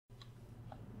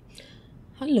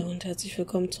Hallo und herzlich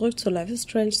willkommen zurück zu Life is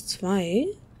Strange 2.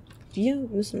 Wir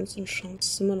müssen uns in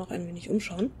Seans Zimmer noch ein wenig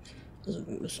umschauen. Also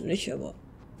wir müssen nicht, aber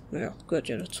naja, gehört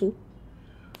ja dazu.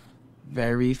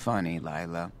 Very funny,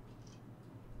 Lila.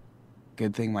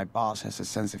 Good thing my boss has a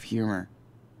sense of humor.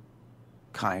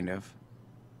 Kind of.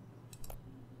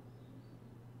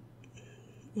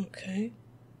 Okay.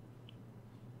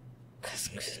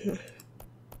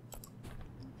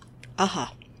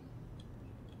 Aha.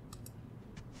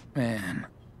 Man,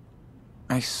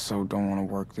 I so don't want to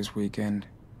work this weekend.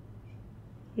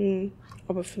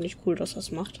 Aber finde ich cool, dass er es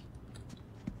macht.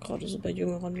 Gerade so bei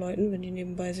jüngeren Leuten, wenn die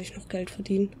nebenbei sich noch Geld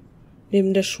verdienen.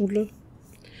 Neben der Schule.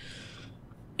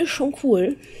 Ist schon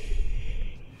cool.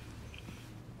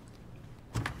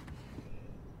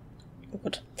 Oh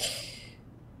Gott.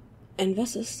 Ein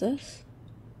was ist das?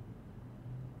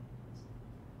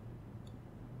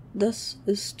 Das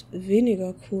ist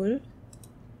weniger cool.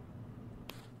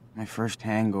 My first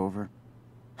hangover.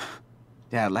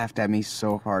 Dad laughed at me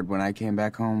so hard when I came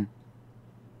back home.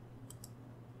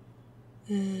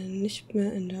 Nicht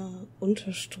mehr in der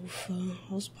Unterstufe.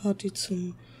 Hausparty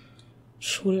zum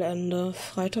Schulende.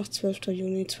 Freitag, 12.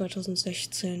 Juni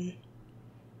 2016.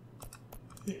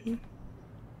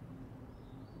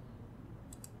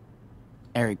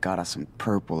 Eric got us some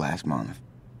purple last month.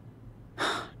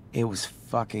 It was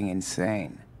fucking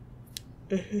insane.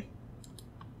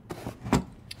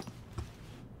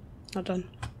 Na dann.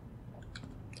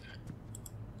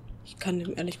 Ich kann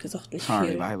dem ehrlich gesagt nicht Sorry,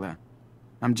 viel. Lila.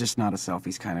 I'm just not a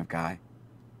selfies kind of guy.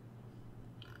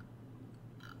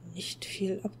 Nicht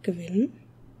viel abgewinnen.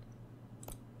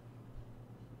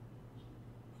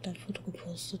 Hat ein Foto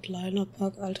gepostet. Lila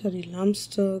Park, Alter, die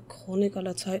lahmste Chronik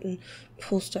aller Zeiten.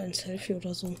 Poste ein Selfie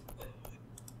oder so.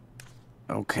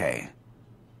 Okay.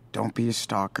 Don't be a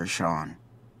stalker, Sean.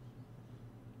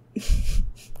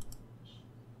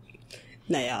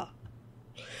 Naja.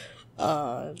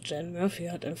 Jan Murphy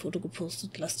hat ein Foto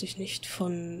gepostet. Lass dich nicht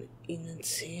von ihnen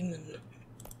zähmen.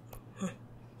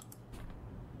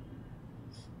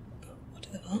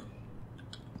 Whatever.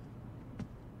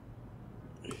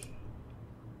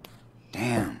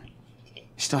 Damn. I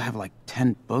still have like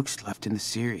 10 books left in the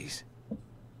series.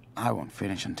 I won't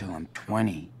finish until I'm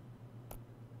 20.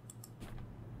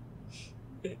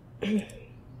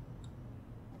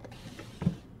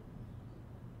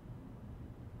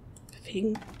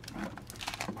 Bewegen.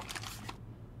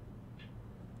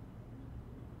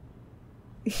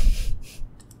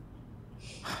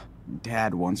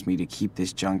 Dad wants me to keep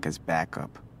this junk as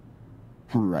backup.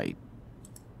 Right.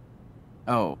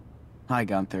 Oh, hi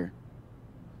Gunther.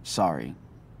 Sorry.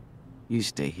 You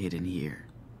stay hidden here.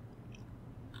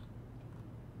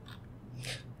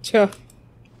 Tja.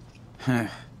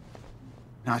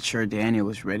 Not sure Daniel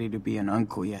is ready to be an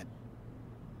uncle yet.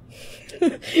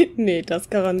 Nee, das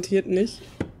garantiert nicht.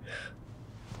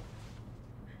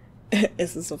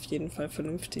 Es ist auf jeden Fall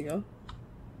vernünftiger.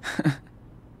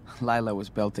 Lila was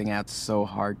belting out so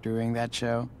hard during that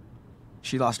show.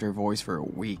 She lost her voice for a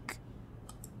week.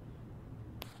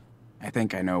 I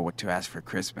think I know what to ask for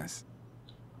Christmas.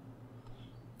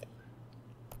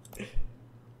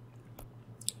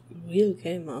 Real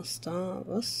Gamer Star,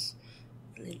 was?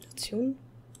 Annihilation?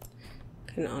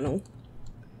 Keine Ahnung.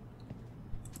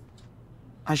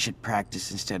 I should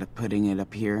practice instead of putting it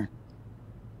up here.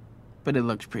 But it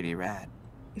looks pretty rad.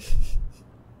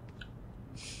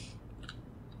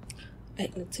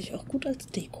 Eignet sich auch gut als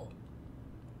Deko.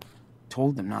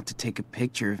 Told them not to take a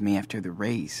picture of me after the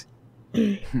race.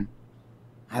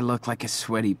 I look like a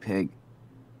sweaty pig.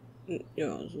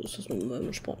 Ja, so ist das nun, wenn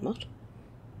man Sport macht.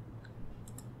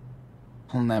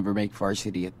 I'll never make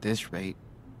varsity at this rate.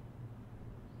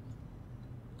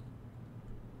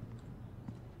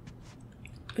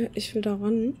 Ich will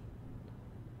daran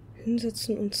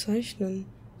hinsetzen und zeichnen.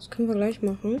 Das können wir gleich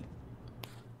machen.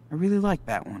 I really like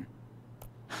that one.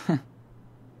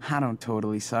 I don't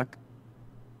totally suck.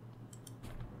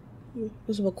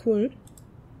 Das ist aber cool.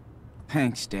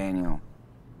 Thanks, Daniel.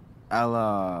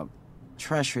 I'll,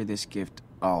 treasure this gift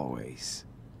always.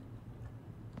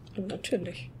 Und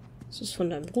natürlich. Das ist von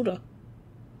deinem Bruder.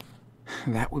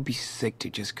 That would be sick to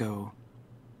just go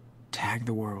tag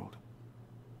the world.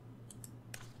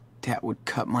 Dad would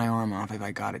cut my arm off if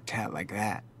I got a tat like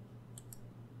that.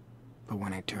 But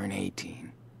when I turn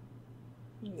 18...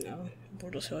 Ja,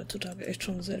 obwohl das ja heutzutage echt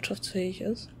schon gesellschaftsfähig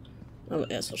ist. Aber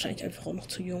er ist wahrscheinlich einfach auch noch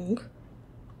zu jung.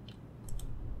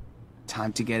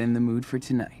 Time to get in the mood for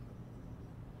tonight.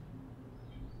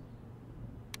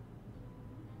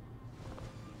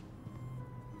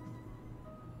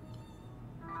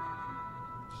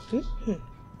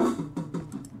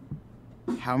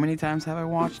 How many times have I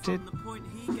watched it?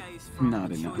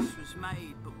 Not enough.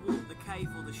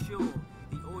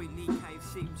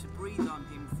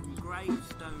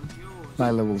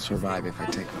 Lila will survive if I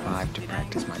take 5 to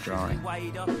practice my drawing.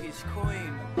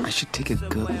 I should take a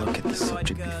good look at the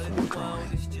subject before drawing.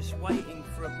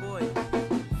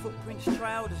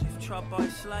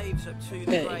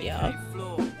 Ja.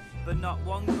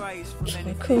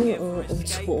 Drücke, um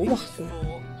zu beobachten.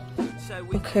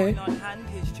 Okay.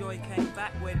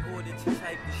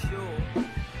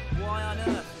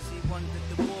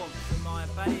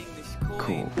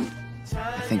 Cool.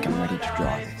 I think I'm ready to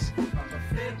draw this.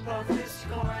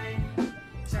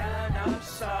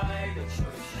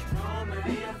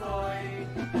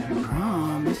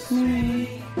 Promise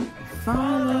me,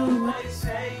 follow.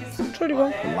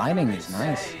 Entschuldigung. The lighting is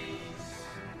nice.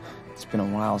 It's been a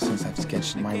while since I've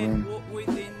sketched in my room.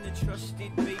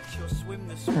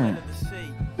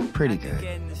 Pretty good.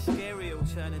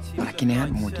 But I can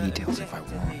add more details if I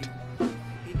want.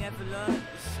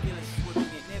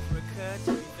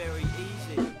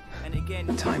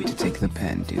 Time to take the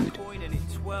pen, dude.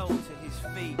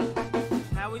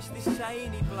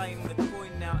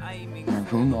 My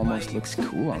room almost looks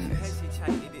cool on this.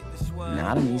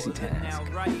 Not an easy task.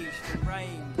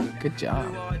 Good job.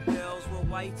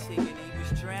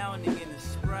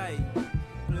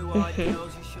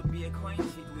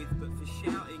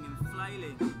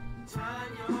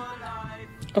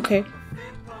 Okay.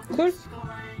 Cool.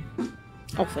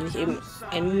 Auch wenn ich eben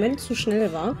einen Moment zu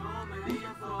schnell war.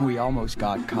 We almost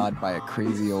got caught by a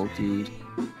crazy old dude.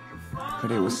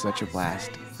 But it was such a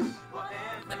blast.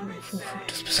 Kann man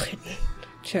Fotos betreten.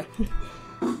 Tja.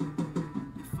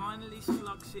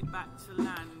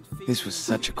 This was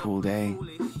such a cool day.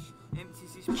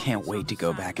 Can't wait to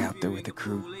go back out there with the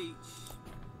crew.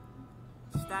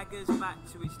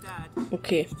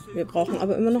 Okay, wir brauchen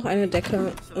aber immer noch eine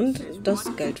Decke und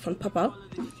das Geld von Papa.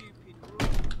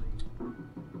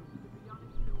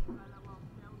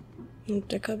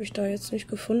 Und Decke habe ich da jetzt nicht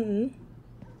gefunden.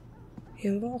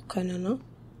 Hier war auch keiner, ne?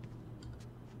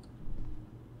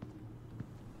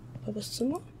 Papas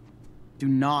Zimmer? Do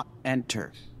not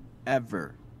enter.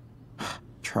 Ever.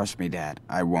 Trust me, Dad.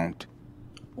 I won't.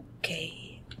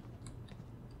 Okay.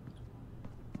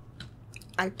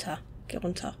 Alter, geh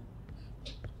runter.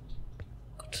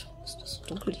 Gott, ist das so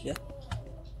dunkel hier?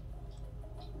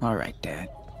 All right, Dad.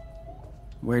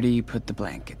 Where do you put the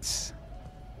blankets?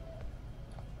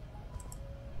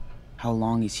 How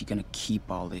long is he gonna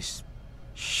keep all this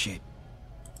shit?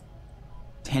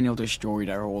 Daniel destroyed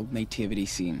our old nativity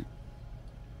scene.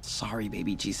 Sorry,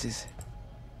 baby Jesus.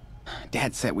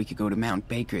 Dad said we could go to Mount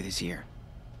Baker this year.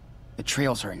 The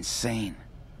trails are insane.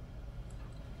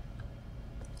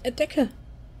 Decke.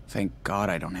 Thank God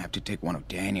I don't have to take one of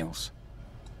Daniel's.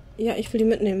 Ja, ich will die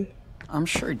mitnehmen. I'm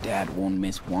sure Dad won't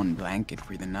miss one blanket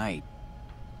for the night.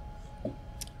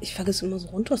 Ich vergesse immer so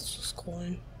runter zu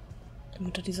scrollen,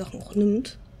 damit er die Sachen auch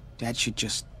nimmt. Dad should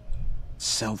just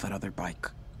sell that other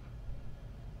bike.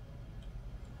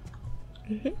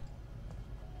 Mhm.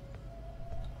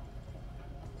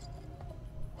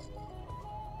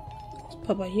 Ist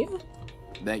Papa hier?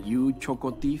 That you,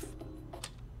 Choco Thief?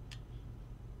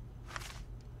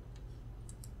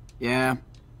 Yeah.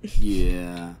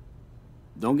 Yeah.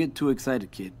 Don't get too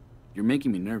excited, kid. You're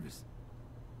making me nervous.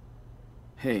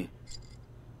 Hey,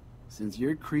 since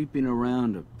you're creeping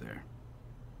around up there,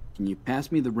 can you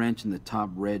pass me the wrench in the top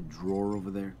red drawer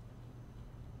over there?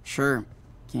 Sure,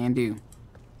 can do.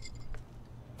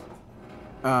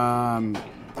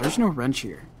 There's no wrench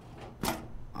here.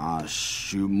 Ah,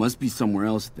 shoot, must be somewhere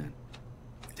else then.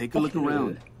 Take a look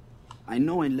around. I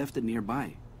know I left it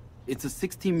nearby. It's a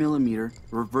 16mm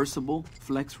reversible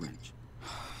flex wrench.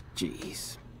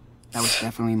 Jeez. That was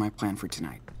definitely my plan for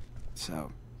tonight.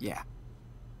 So, yeah.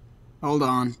 Hold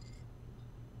on.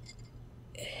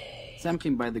 Sam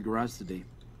came by the garage today.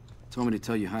 Told me to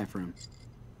tell you hi for him.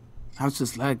 How's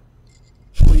his leg?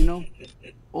 Well, you know,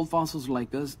 old fossils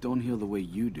like us don't heal the way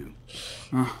you do.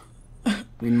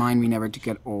 Remind me never to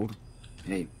get old.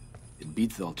 Hey, it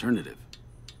beats the alternative.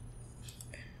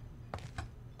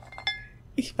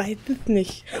 Ich weiß es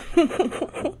nicht.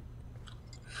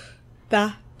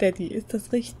 Da, Daddy, ist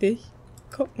das richtig?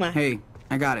 Guck mal. Hey,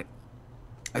 I got it.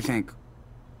 I think.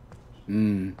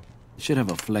 It should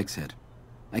have a flex head.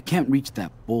 I can't reach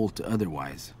that bolt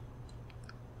otherwise.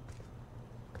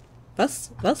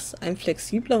 Was? Was? Einen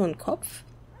flexibleren Kopf?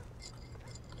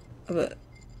 Aber...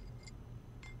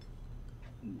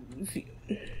 Wie...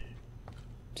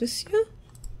 Das hier?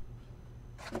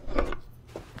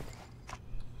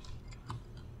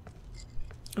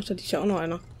 Ach, da liegt ja auch noch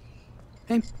einer.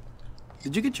 Hey,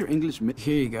 did you get your English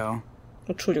Here you go.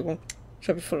 Entschuldigung, ich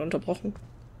habe dich voll unterbrochen.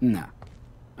 Nah.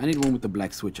 I need one with the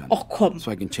black switch on it. Ach komm. So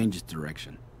I can change its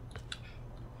direction.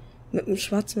 Mit dem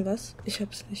schwarzen was? Ich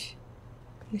hab's nicht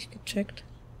gecheckt.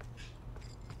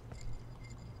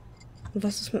 Und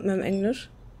was ist mit meinem Englisch?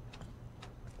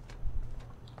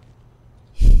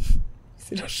 Ich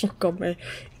seh das schon kommen, ey.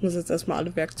 Ich muss jetzt erstmal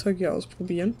alle Werkzeuge hier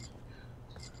ausprobieren.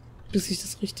 Bis ich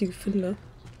das Richtige finde.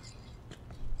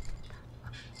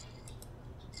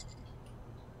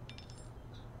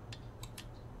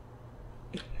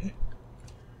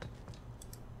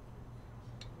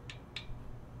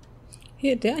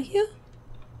 Hier, der hier?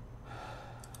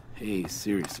 Hey,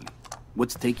 seriously.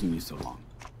 What's taking you so long?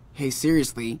 Hey,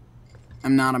 seriously,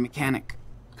 I'm not a mechanic.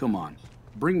 Come on.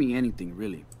 Bring me anything,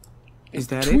 really. Is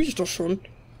that Tu it? ich doch schon.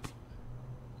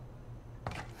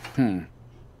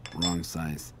 Wrong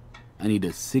size. I need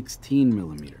a 16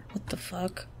 millimeter. What the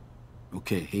fuck?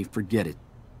 Okay, hey, forget it.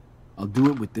 I'll do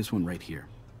it with this one right here.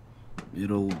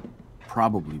 It'll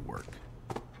probably work.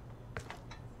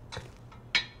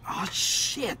 Oh,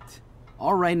 shit!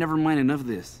 Alright, never mind, enough of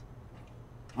this.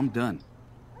 I'm done.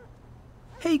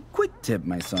 Hey, quick tip,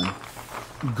 my son.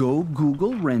 Go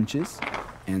Google wrenches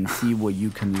and see what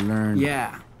you can learn.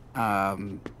 Yeah,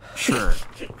 sure.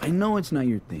 I know it's not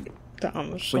your thing, Der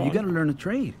arme but Sean. you gotta learn a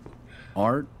trade.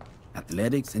 Art,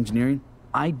 athletics, engineering,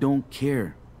 I don't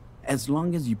care. As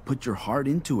long as you put your heart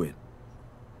into it.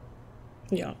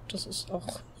 Ja, das ist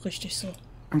auch richtig so.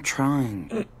 I'm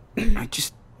trying. I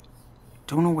just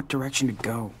don't know what direction to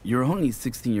go. You're only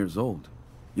 16 years old.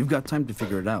 You've got time to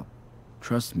figure it out.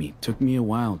 Trust me, took me a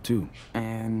while too.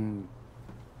 And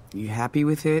you happy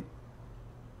with it?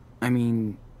 I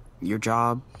mean, your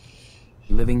job,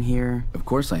 living here? Of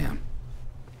course I am.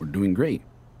 We're doing great.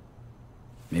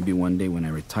 Maybe one day when I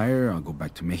retire, I'll go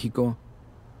back to Mexico,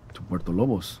 to Puerto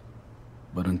Lobos.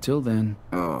 But until then...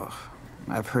 Ugh,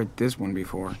 I've heard this one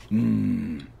before.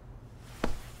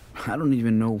 I don't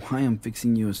even know why I'm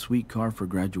fixing you a sweet car for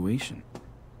graduation.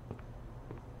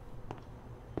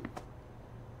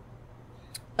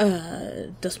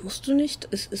 Das musst du nicht.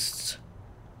 Es ist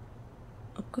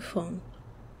abgefahren.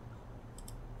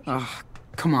 Ugh,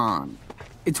 come on.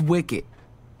 It's wicked.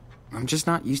 I'm just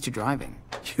not used to driving.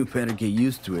 You better get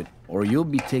used to it, or you'll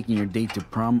be taking your date to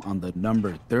prom on the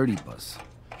number 30 bus.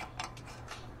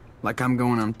 Like I'm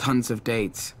going on tons of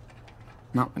dates.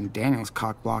 Not when Daniel's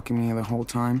cock-blocking me the whole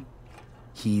time.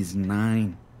 He's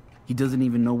 9. He doesn't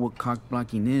even know what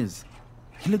cock-blocking is.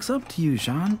 He looks up to you,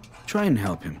 Sean. Try and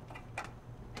help him.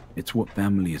 It's what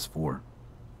family is for.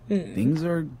 Things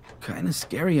are kind of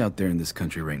scary out there in this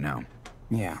country right now.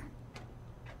 Yeah.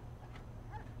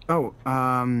 Oh,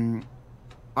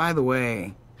 by the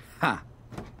way... Ha!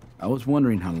 I was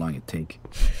wondering how long it'd take.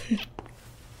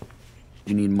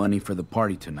 You need money for the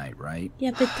party tonight, right?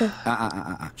 Ja, bitte.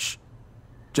 Shh.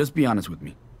 Just be honest with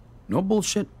me. No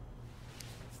bullshit.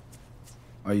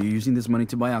 Are you using this money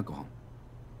to buy alcohol?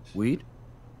 Weed?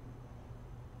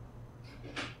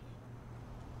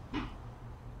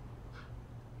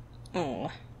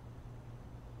 Oh.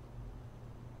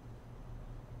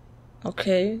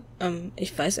 Okay,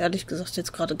 ich weiß ehrlich gesagt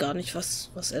jetzt gerade gar nicht,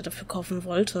 was er dafür kaufen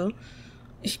wollte.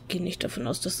 Ich gehe nicht davon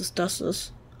aus, dass es das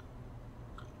ist.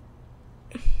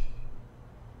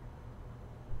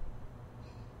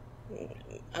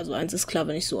 Also eins ist klar,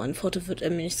 wenn ich so antworte, wird er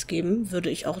mir nichts geben. Würde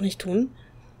ich auch nicht tun.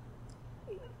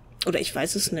 Oder ich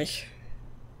weiß es nicht.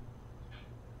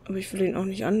 Aber ich will ihn auch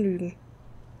nicht anlügen.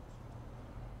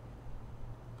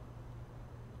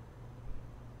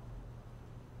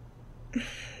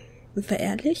 Sind wir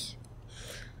ehrlich?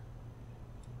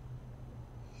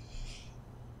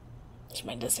 Ich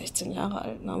meine, der ist 16 Jahre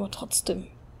alt, ne, aber trotzdem.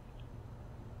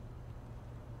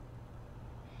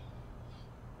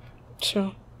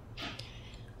 Tja.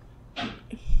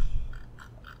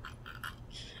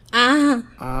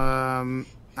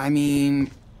 I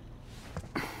mean...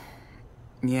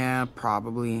 Yeah,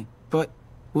 probably. But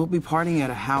we'll be partying at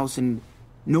a house and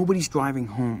nobody's driving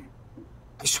home.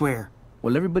 I swear.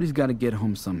 Well, everybody's got to get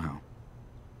home somehow.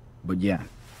 But yeah,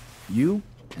 you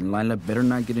and Lila better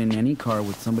not get in any car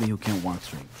with somebody who can't walk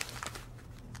straight.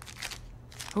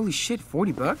 Holy shit,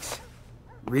 $40?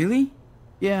 Really?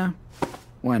 Yeah,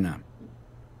 why not?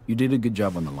 You did a good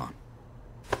job on the lawn.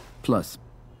 Plus,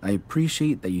 I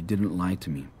appreciate that you didn't lie to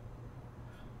me.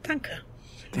 Danke.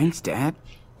 Thanks, Dad.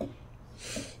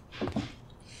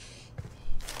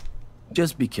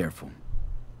 Just be careful.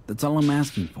 That's all I'm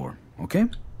asking for, okay?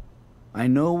 I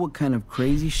know what kind of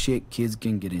crazy shit kids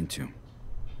can get into.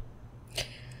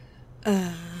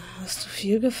 Hast du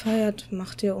viel gefeiert?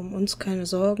 Mach dir um uns keine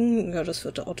Sorgen. Ja, das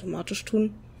wird er automatisch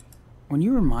tun. When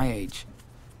you were my age,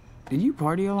 did you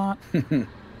party a lot?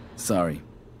 Sorry.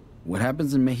 What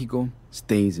happens in Mexico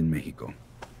stays in Mexico.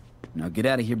 Now get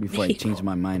out of here before I change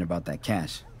my mind about that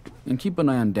cash. And keep an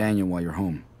eye on Daniel while you're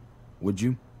home. Would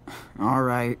you? All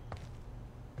right.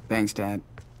 Thanks, Dad.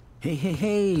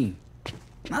 Hey.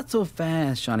 Not so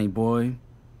fast, Shawnee boy.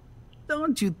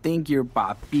 Don't you think your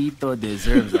papito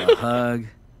deserves a hug?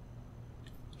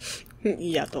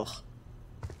 Ja, doch.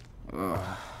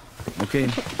 Okay,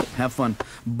 have fun.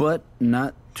 But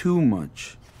not too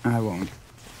much. I won't.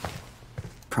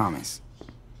 Promise.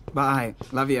 Bye.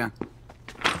 Love ya.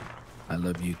 I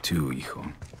love you too,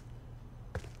 hijo.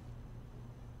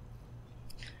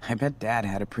 I bet Dad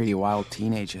had a pretty wild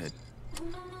teenagehood.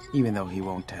 Even though he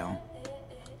won't tell.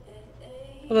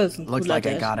 Aber das ist ein Looks cooler like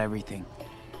I Dad. got everything.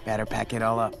 Better pack it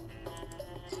all up.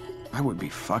 I would be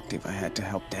fucked if I had to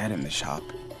help Dad in the shop.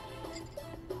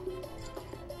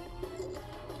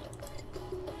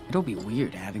 It'll be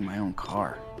weird having my own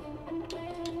car.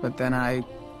 But then I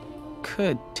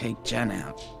could take Jen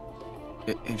out.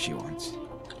 If she wants.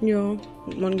 Ja,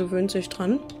 man gewöhnt sich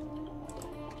dran.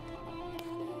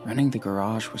 Running the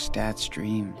garage was Dad's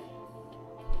dream.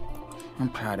 I'm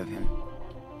proud of him.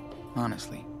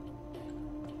 Honestly.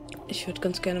 Ich würde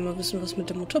ganz gerne mal wissen, was mit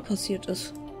der Mutter passiert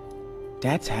ist.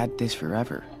 Dad's had this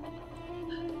forever.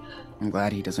 I'm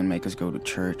glad he doesn't make us go to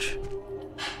church.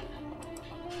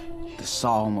 The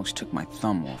saw almost took my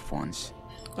thumb off once.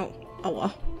 Oh,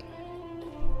 aua.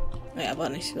 Naja, war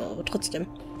nicht so, aber trotzdem.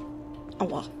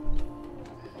 Aua.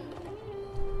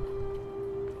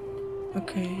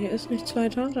 Okay, hier ist nichts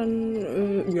weiter,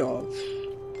 dann, ja.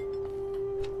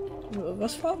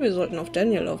 Was war? Wir sollten auf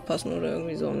Daniel aufpassen oder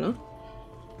irgendwie so, ne?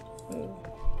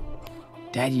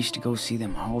 Dad used to go see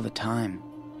them all the time.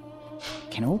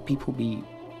 Can old people be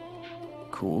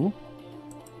cool?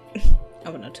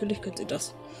 Aber natürlich könnt ihr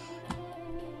das.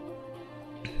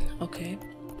 Okay.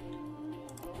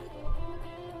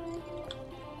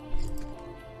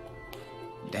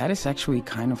 Dad is actually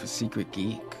kind of a secret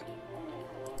geek.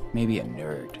 Maybe a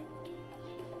nerd.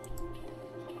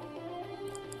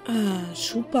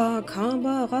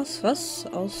 Chupacabras, was?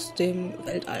 Aus dem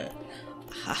Weltall.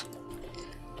 Aha.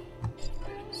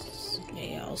 Das sieht mir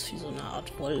eher aus wie so eine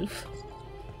Art Wolf.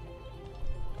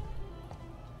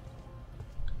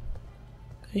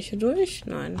 Kann ich hier durch?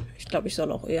 Nein. Ich glaube, ich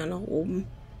soll auch eher nach oben.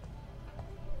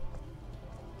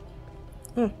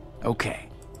 Hm. Okay.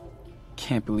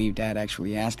 Can't believe Dad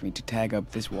actually asked me to tag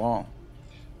up this wall.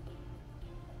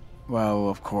 Well,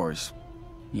 of course.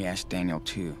 He asked Daniel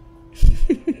too.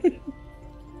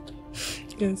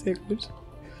 Ja, sehr gut.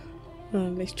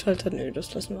 Lichtschalter, nö,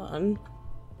 das lassen wir an.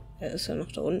 Er ist ja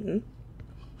noch da unten.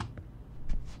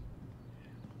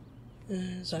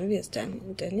 Sollen wir jetzt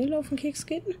Daniel auf den Keks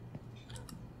gehen?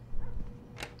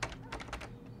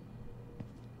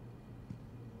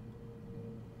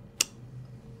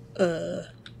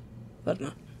 Warte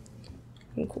mal.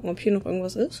 Mal gucken, ob hier noch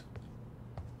irgendwas ist.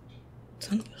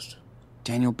 Zahnbürste.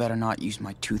 Daniel better not use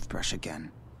my toothbrush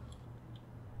again.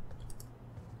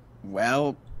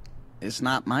 Well, it's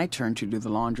not my turn to do the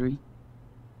laundry.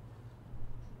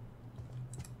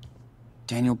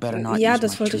 Daniel better not Ja, use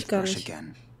das my wollte ich gar toothbrush nicht.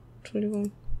 again.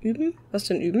 Entschuldigung. Üben? Was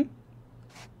denn üben?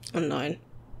 Oh nein.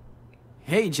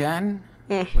 Hey, Jen.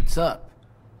 What's up?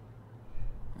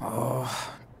 Oh,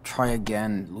 try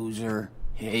again, loser.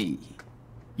 Hey,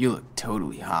 you look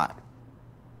totally hot.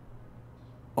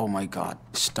 Oh my god,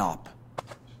 stop.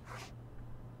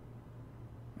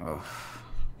 Oh.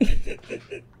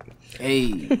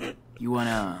 Hey, you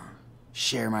wanna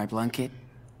share my blanket?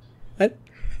 What?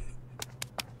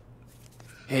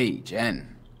 Hey,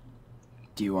 Jen.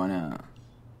 Do you wanna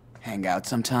hang out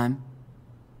sometime?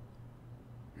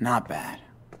 Not bad.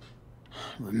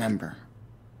 Remember,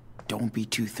 don't be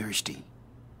too thirsty.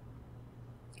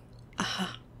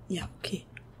 Aha. Ja, okay.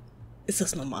 Ist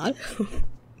das normal?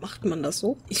 Macht man das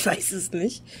so? Ich weiß es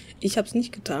nicht. Ich hab's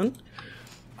nicht getan.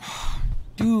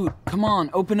 Dude, come on,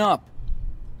 open up.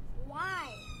 Why?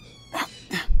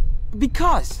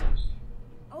 Because.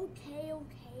 Okay.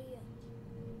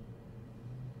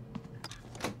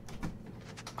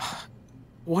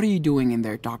 What are you doing in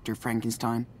there, Dr.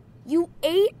 Frankenstein? You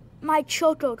ate my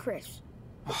Choco Crisps.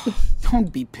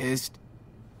 Don't be pissed.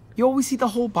 You always see the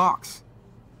whole box.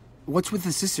 What's with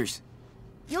the scissors?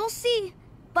 You'll see,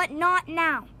 but not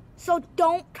now. So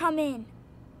don't come in.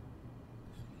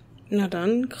 Na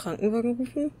dann, Krankenwagen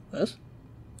rufen? Was?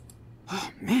 Oh,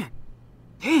 man.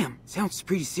 Damn, sounds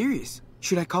pretty serious.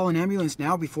 Should I call an ambulance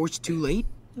now before it's too late?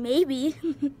 Maybe.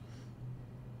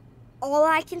 All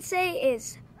I can say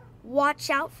is, watch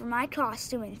out for my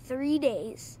costume in 3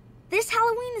 days. This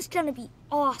Halloween is gonna be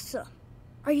awesome.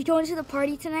 Are you going to the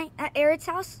party tonight at Eric's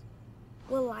house?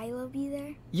 Will Lila be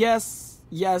there? Yes,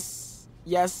 yes,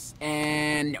 yes,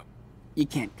 and no. You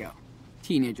can't go.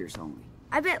 Teenagers only.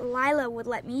 I bet Lila would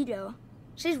let me go.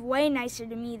 She's way nicer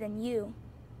to me than you.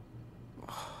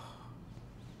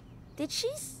 Did she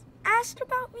ask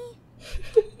about me?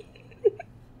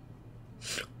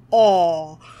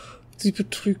 Oh, sie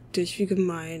betrügt dich, wie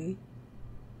gemein.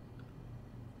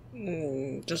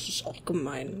 Das ist auch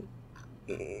gemein.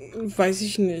 Weiß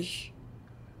ich nicht.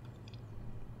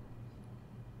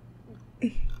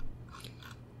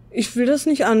 Ich will das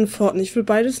nicht antworten. Ich will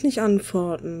beides nicht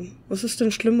antworten. Was ist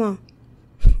denn schlimmer?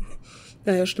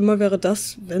 Naja, schlimmer wäre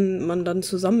das, wenn man dann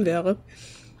zusammen wäre.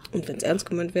 Und wenn es ernst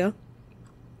gemeint wäre.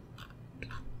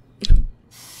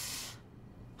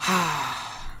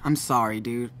 I'm sorry,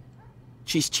 dude.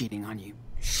 She's cheating on you.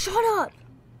 Shut up!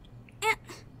 And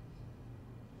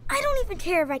I don't even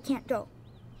care if I can't go.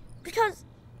 Because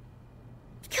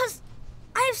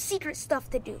I have secret stuff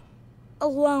to do.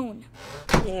 Alone.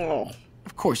 Oh.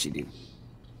 Of course you do.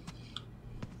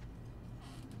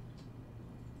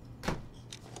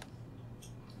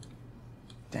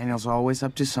 Daniel's always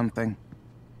up to something.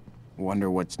 Wonder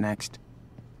what's next.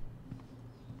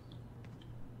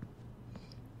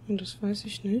 Und das weiß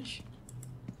ich nicht.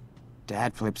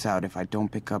 Dad flips out if I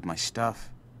don't pick up my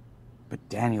stuff. But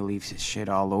Daniel leaves his shit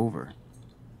all over.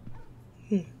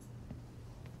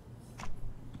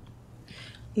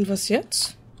 Und was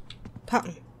jetzt?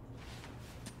 Packen.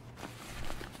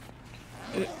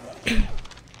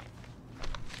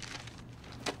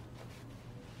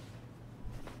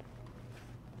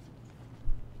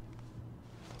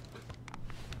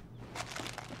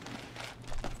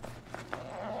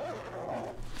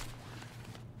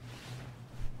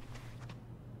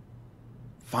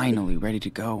 Finally ready to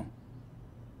go.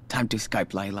 Time to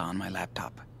Skype Lila on my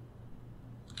laptop.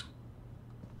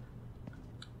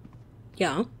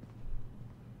 Ja.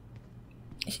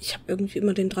 Ich habe irgendwie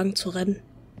immer den Drang zu rennen.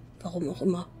 Warum auch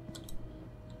immer.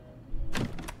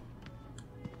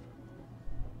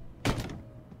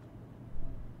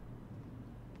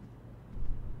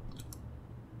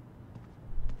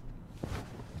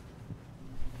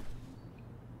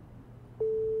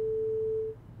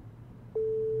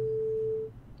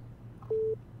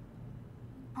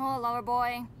 Oh, lover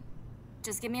boy.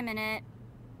 Just give me a minute.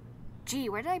 Gee,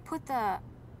 where did I put the...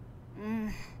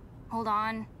 hold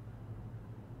on.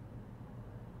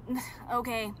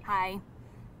 Okay, hi.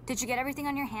 Did you get everything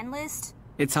on your hand list?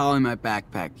 It's all in my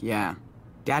backpack, yeah.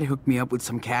 Dad hooked me up with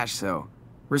some cash, so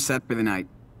we're set for the night.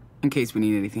 In case we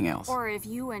need anything else. Or if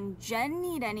you and Jen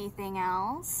need anything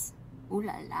else. Ooh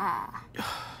la la.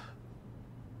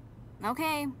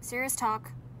 Okay, serious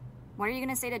talk. What are you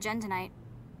gonna say to Jen tonight?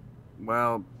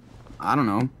 Well, I don't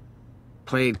know.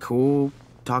 Play it cool,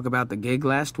 talk about the gig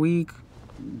last week,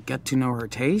 get to know her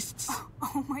tastes.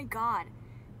 Oh my god.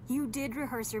 You did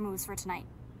rehearse your moves for tonight.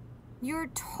 You're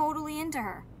totally into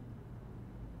her.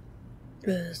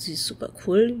 Sie ist super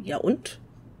cool. Ja und?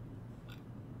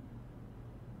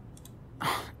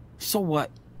 So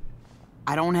what?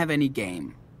 I don't have any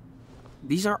game.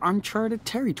 These are uncharted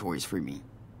territories for me.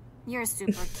 You're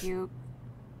super cute.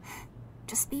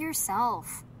 Just be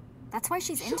yourself. That's why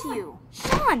she's into you.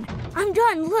 Sean, I'm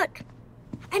done. Look.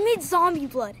 I made zombie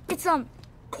blood. It's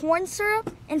corn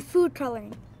syrup and food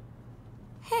coloring.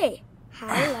 Hey.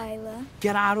 Hi, Lila.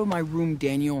 Get out of my room,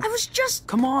 Daniel. I was just...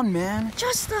 Come on, man.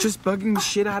 Just bugging the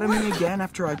shit out of me again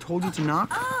after I told you to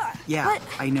knock? Yeah, but...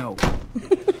 I know.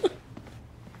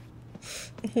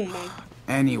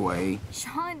 Anyway.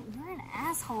 Sean, you're an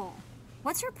asshole.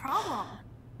 What's your problem?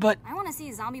 But... I want to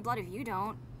see zombie blood if you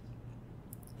don't.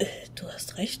 Du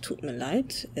hast recht, tut mir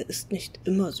leid. Er ist nicht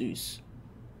immer süß.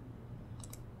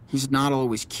 He's not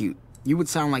always cute. You would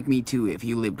sound like me too if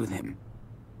you lived with him.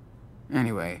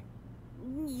 Anyway.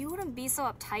 You wouldn't be so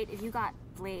uptight if you got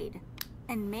Blade.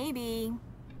 And maybe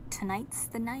tonight's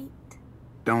the night.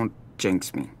 Don't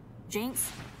jinx me.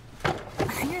 Jinx?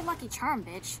 You're lucky charm,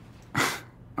 bitch.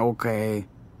 Okay.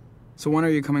 So when are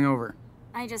you coming over?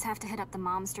 I just have to hit up the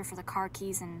momster for the car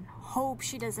keys and hope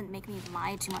she doesn't make me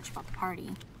lie too much about the party.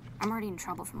 I'm already in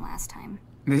trouble from last time.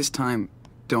 This time,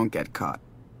 don't get caught.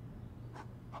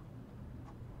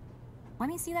 Let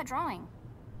me see that drawing.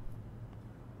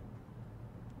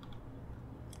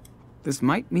 This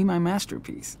might be my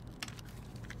masterpiece.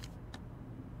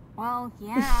 Well,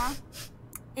 yeah.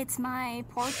 It's my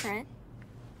portrait.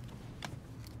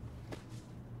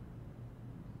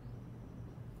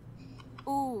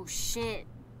 Oh, shit.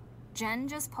 Jen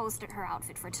just posted her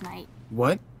outfit for tonight.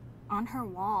 What? On her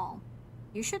wall.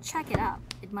 You should check it out.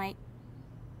 It might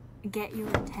get your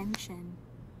attention.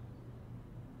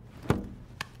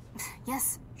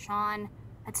 Yes, Sean.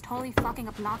 That's totally fucking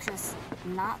obnoxious.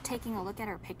 Not taking a look at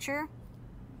her picture?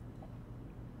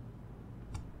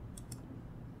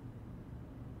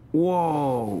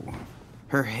 Whoa.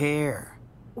 Her hair.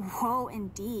 Whoa,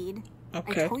 indeed.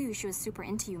 Okay. I told you she was super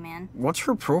into you, man. What's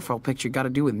her profile picture got to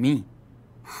do with me?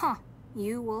 Huh.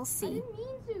 You will see.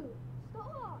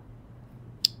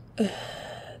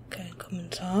 Kein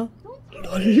Kommentar.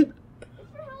 Lol.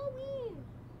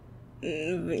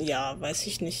 Ja, weiß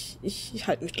ich nicht. Ich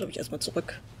halte mich, glaube ich, erstmal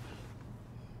zurück.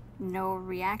 No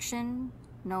reaction?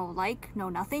 No like? No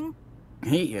nothing?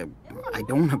 Hey, I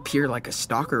don't appear like a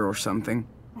stalker or something.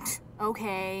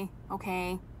 Okay.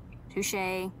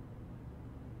 Touché.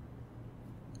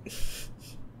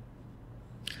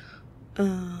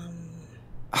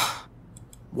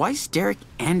 Why is Derek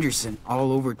Anderson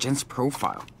all over Jen's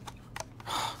profile?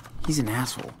 He's an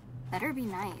asshole. Better be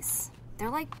nice. They're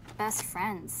like best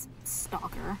friends,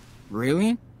 stalker.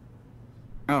 Really?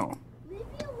 Oh. Leave me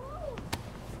alone.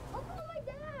 I'll call my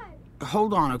dad.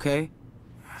 Hold on, okay?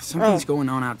 Something's going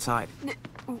on outside.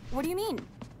 What do you mean?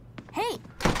 Hey!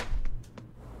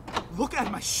 Look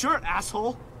at my shirt,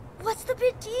 asshole! What's the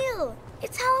big deal?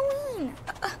 It's Halloween.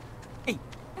 Hey,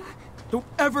 don't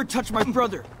ever touch my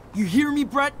brother. You hear me,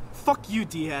 Brett? Fuck you,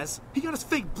 Diaz. He got his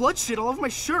fake blood shit all over my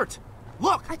shirt.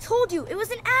 Look! I told you, it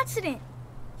was an accident.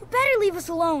 You better leave us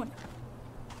alone.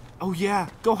 Oh yeah,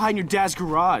 go hide in your dad's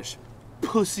garage.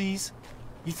 Pussies.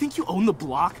 You think you own the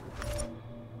block?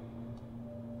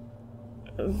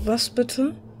 Was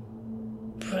bitte?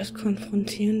 Brett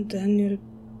konfrontieren, Daniel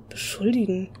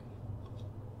beschuldigen.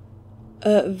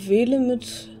 Wähle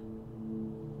mit...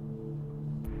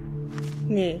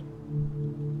 Nee.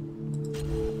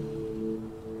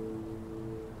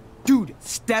 Dude,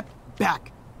 step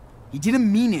back. He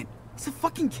didn't mean it. He's a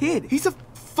fucking kid. He's a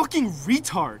fucking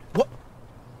retard.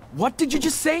 What did you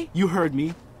just say? You heard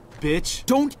me, bitch.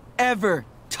 Don't ever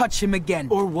touch him again.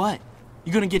 Or what?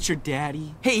 You gonna get your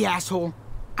daddy? Hey, asshole.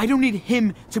 I don't need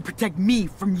him to protect me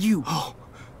from you. Oh,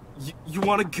 you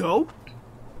wanna go?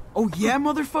 Oh, yeah,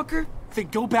 motherfucker? Then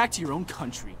go back to your own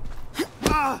country.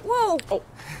 Whoa! Oh.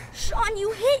 Sean,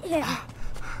 you hit him.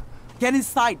 Get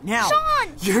inside now.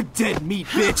 Sean! You're dead meat,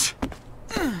 bitch.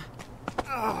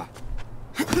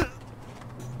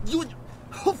 You and your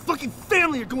whole fucking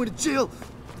family are going to jail.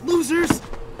 Losers.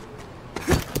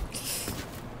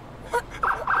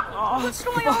 What's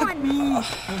going on? Me.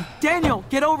 Daniel,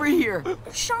 get over here.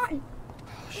 Sean,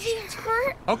 is he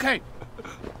hurt?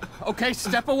 Okay,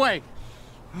 step away.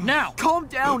 Now! Calm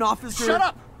down, officer. Shut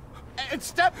up! And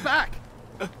step back!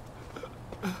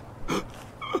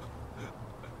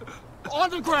 On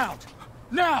the ground!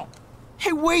 Now!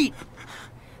 Hey, wait!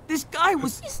 This guy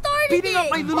was He started beating up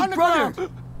my it. little On the brother.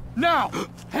 ground! Now!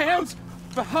 Hands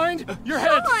behind your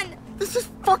head! Sean! This is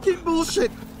fucking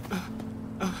bullshit.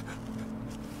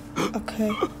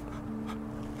 Okay.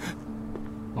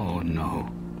 Oh no.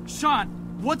 Sean,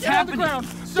 what's Get on the happening? ground!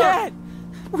 Sir! Dad,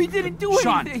 we didn't do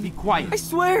Sean, anything. be quiet. I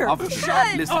swear. Officer,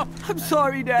 Dad! listen. I'm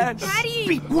sorry, Dad. Daddy!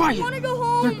 Be quiet. I want to go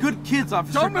home. They're good kids,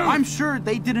 officer. Don't move. I'm sure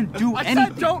they didn't do I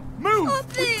anything. said don't move! Stop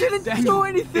this. Didn't Daniel, do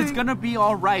anything. it's gonna be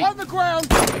all right. On the ground!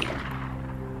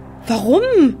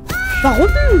 Warum?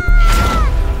 Warum?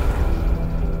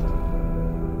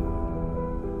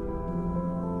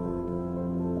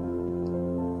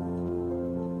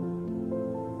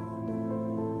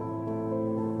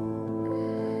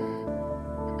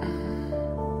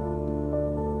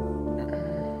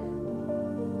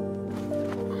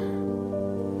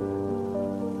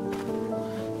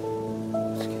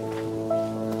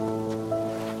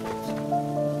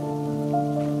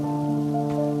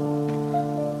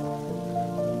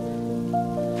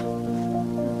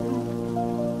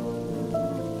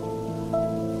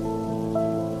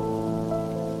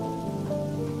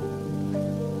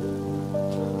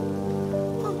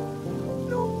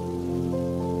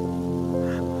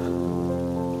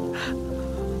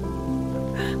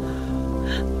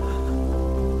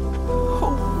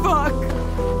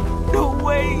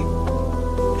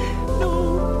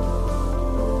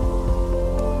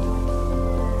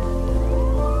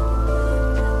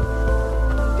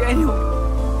 Daniel,